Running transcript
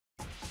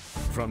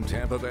From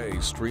Tampa Bay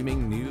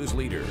streaming news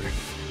leader,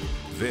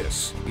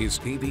 this is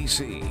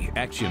ABC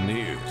Action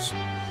News.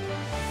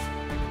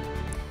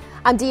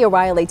 I'm Dee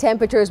O'Reilly.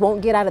 Temperatures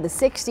won't get out of the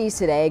 60s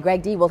today.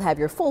 Greg D will have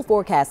your full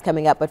forecast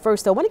coming up. But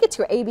first, I want to get to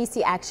your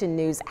ABC Action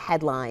News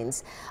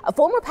headlines. A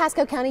former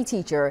Pasco County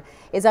teacher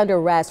is under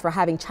arrest for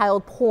having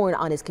child porn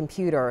on his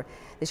computer.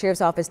 The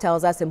sheriff's office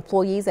tells us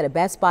employees at a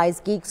Best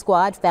Buy's Geek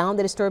Squad found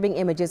the disturbing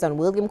images on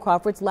William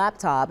Crawford's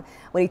laptop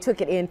when he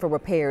took it in for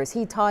repairs.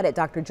 He taught at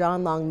Dr.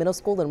 John Long Middle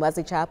School in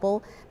Wesley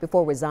Chapel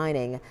before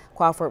resigning.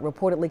 Crawford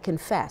reportedly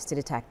confessed to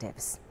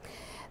detectives.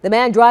 The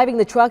man driving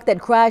the truck that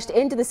crashed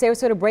into the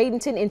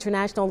Sarasota-Bradenton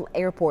International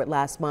Airport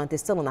last month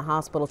is still in the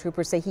hospital.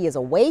 Troopers say he is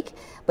awake,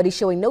 but he's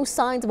showing no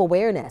signs of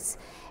awareness.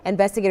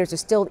 Investigators are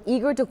still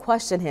eager to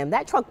question him.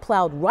 That truck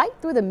plowed right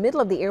through the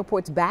middle of the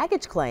airport's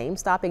baggage claim,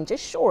 stopping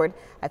just short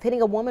of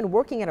hitting a woman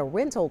working at a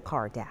rental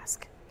car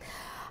desk.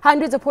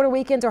 Hundreds of Puerto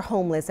Ricans are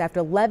homeless after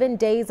 11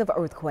 days of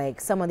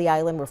earthquakes. Some on the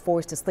island were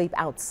forced to sleep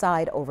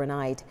outside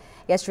overnight.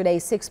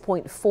 Yesterday's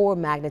 6.4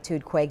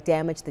 magnitude quake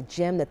damaged the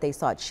gym that they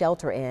sought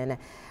shelter in.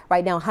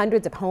 Right now,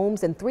 hundreds of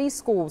homes and 3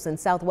 schools in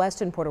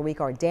southwestern Puerto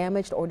Rico are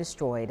damaged or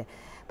destroyed.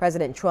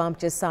 President Trump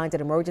just signed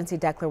an emergency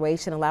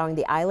declaration allowing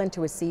the island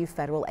to receive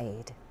federal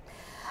aid.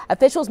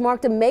 Officials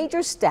marked a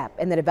major step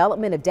in the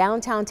development of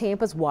downtown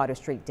Tampa's Water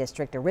Street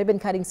district. A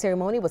ribbon-cutting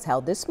ceremony was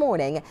held this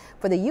morning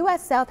for the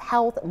U.S. South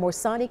Health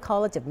Morsani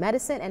College of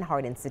Medicine and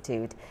Heart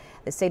Institute.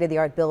 The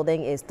state-of-the-art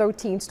building is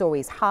 13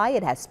 stories high.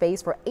 It has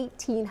space for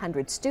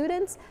 1,800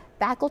 students,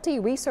 faculty,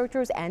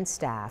 researchers, and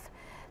staff.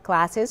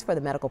 Classes for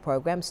the medical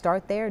program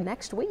start there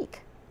next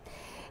week.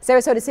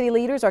 Sarasota city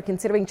leaders are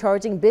considering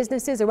charging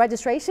businesses a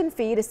registration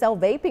fee to sell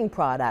vaping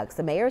products.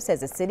 The mayor says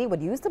the city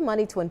would use the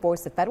money to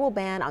enforce the federal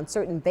ban on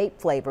certain vape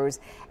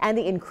flavors and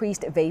the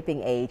increased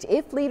vaping age.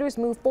 If leaders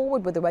move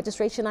forward with the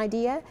registration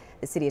idea,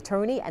 the city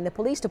attorney and the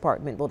police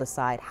department will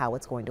decide how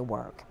it's going to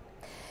work.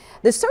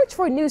 The search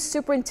for a new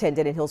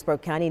superintendent in Hillsborough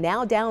County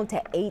now down to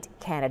 8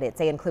 candidates.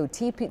 They include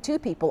 2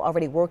 people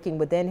already working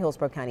within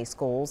Hillsborough County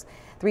schools,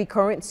 3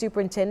 current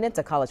superintendents,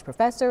 a college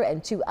professor,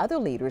 and 2 other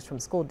leaders from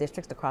school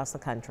districts across the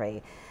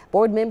country.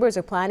 Board members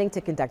are planning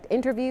to conduct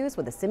interviews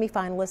with the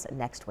semifinalists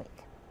next week.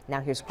 Now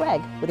here's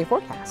Greg with your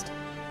forecast.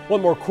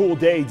 One more cool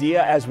day,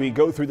 Dia, as we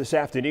go through this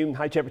afternoon.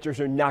 High temperatures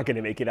are not going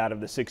to make it out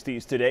of the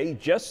 60s today,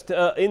 just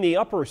in the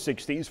upper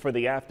 60s for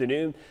the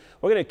afternoon.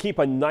 We're going to keep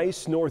a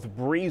nice north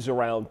breeze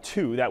around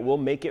too. That will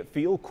make it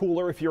feel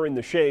cooler if you're in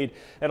the shade.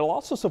 It'll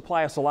also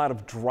supply us a lot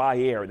of dry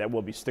air that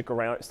will be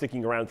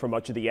sticking around for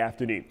much of the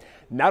afternoon.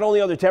 Not only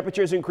are the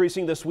temperatures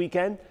increasing this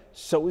weekend,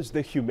 so is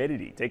the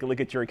humidity. Take a look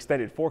at your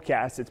extended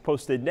forecast. It's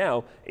posted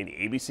now in the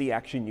ABC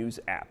Action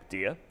News app.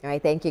 Dia? All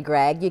right, thank you,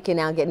 Greg. You can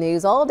now get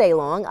news all day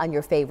long on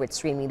your favorite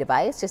streaming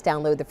device. Just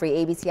download the free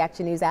ABC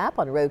Action News app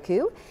on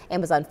Roku,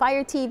 Amazon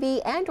Fire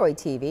TV, Android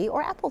TV,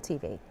 or Apple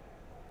TV.